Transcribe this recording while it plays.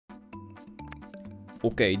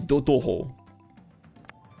Okay, do toho.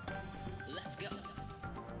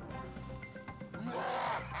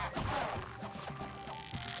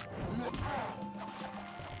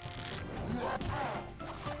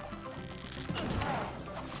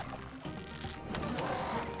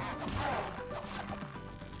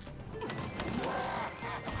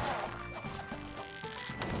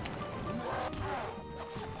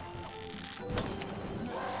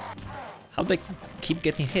 How they keep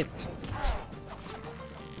getting hit?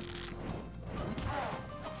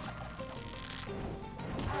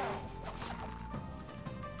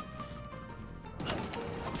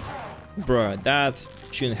 Bruh, that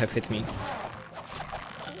shouldn't have hit me.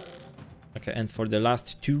 Okay, and for the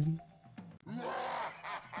last two.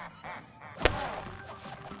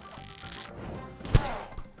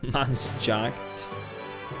 Man's jacked.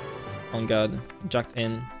 Oh god, jacked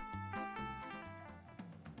in.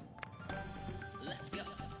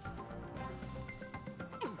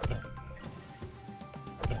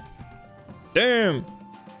 Damn!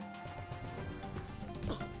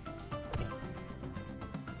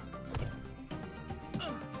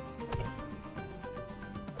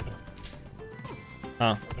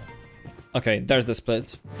 Ah. Okay, there's the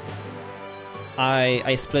split.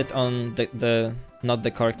 I split on the not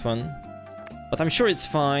the correct one. But I'm sure it's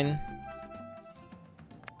fine.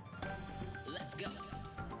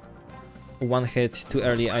 One hit too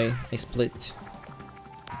early, I split.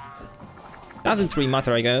 Doesn't really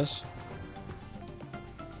matter, I guess.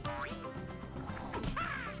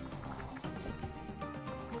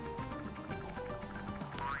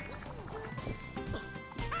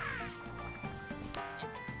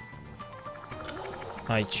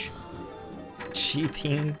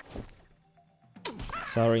 Cheating.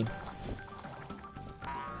 Sorry.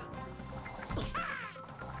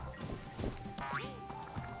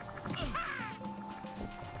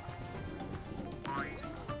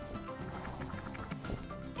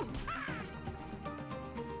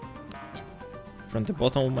 From the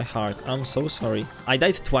bottom of my heart, I'm so sorry. I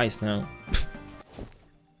died twice now.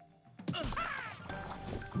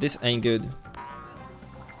 This ain't good.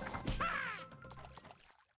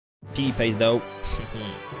 PB pays though.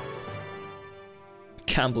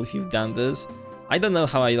 Can't believe you've done this. I don't know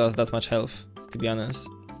how I lost that much health, to be honest.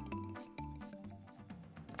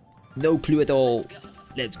 No clue at all.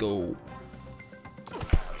 Let's go.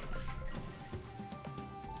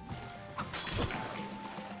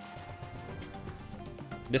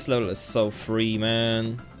 This level is so free,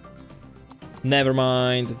 man. Never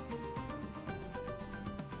mind.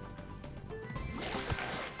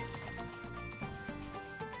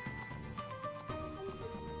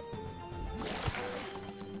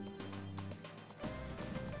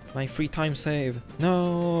 My free time save.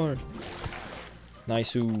 No.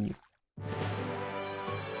 Nice-oo.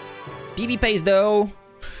 PB pays though.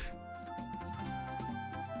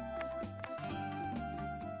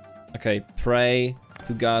 Okay, pray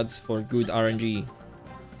to gods for good RNG.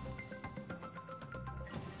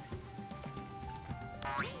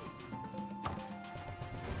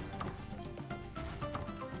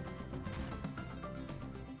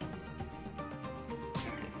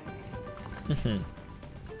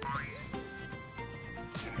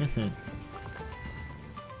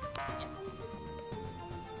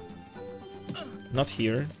 Not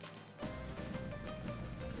here.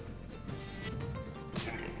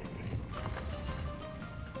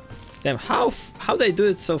 Damn, how they do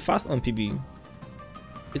it so fast on PB?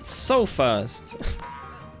 It's so fast.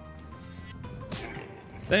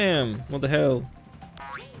 Damn, what the hell?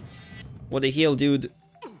 What the hell, dude?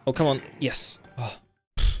 Oh, come on. Yes. Oh.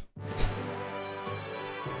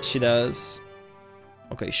 She does.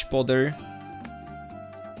 Okay, Spodder.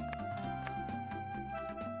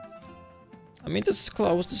 I mean, this is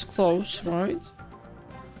close, right?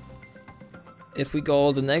 If we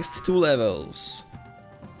go the next two levels,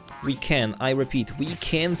 we can, I repeat, we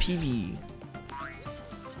can PB.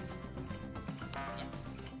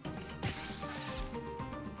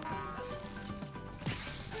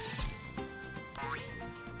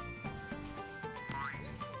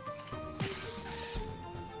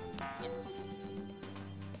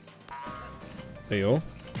 Heyo.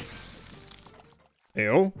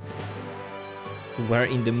 Heyo. We're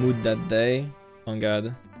in the mood that day. Oh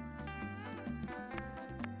god.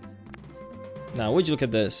 Now, would you look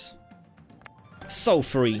at this? So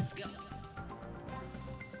free.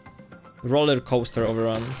 Roller coaster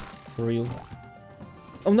overrun. For real.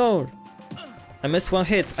 Oh no! I missed one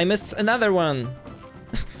hit. I missed another one!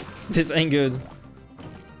 This ain't good.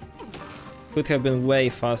 Could have been way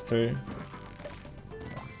faster.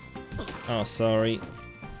 Oh, sorry.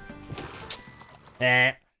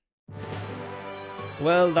 Eh.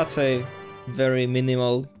 Well, that's a very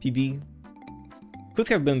minimal PB. Could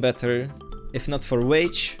have been better, if not for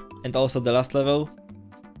Wage, and also the last level.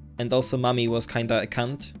 And also Mummy was kinda a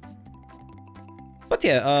cunt. But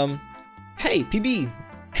yeah, hey, PB!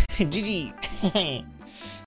 GG!